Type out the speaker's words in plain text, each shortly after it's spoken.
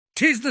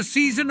'Tis the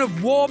season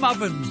of warm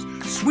ovens,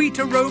 sweet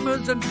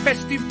aromas and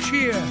festive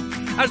cheer.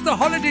 As the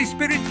holiday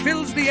spirit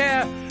fills the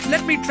air,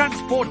 let me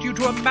transport you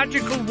to a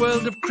magical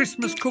world of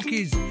Christmas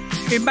cookies.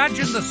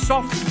 Imagine the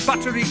soft,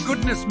 buttery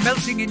goodness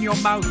melting in your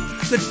mouth,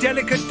 the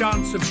delicate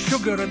dance of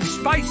sugar and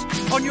spice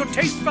on your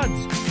taste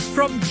buds.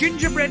 From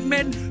gingerbread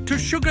men to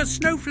sugar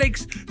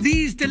snowflakes,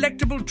 these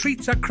delectable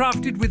treats are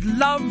crafted with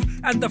love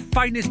and the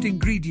finest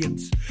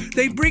ingredients.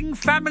 They bring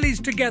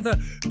families together,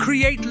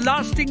 create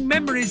lasting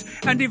memories,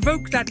 and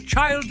evoke that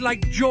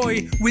childlike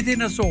joy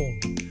within us all.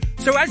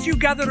 So as you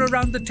gather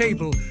around the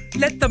table,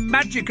 let the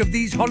magic of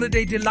these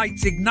holiday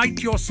delights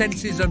ignite your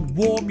senses and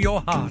warm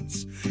your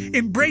hearts.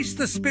 Embrace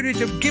the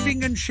spirit of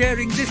giving and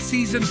sharing this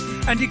season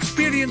and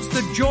experience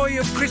the joy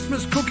of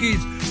Christmas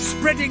cookies,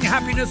 spreading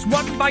happiness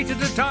one bite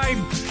at a time.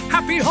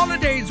 Happy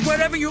holidays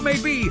wherever you may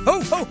be.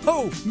 Ho, ho,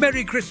 ho!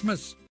 Merry Christmas!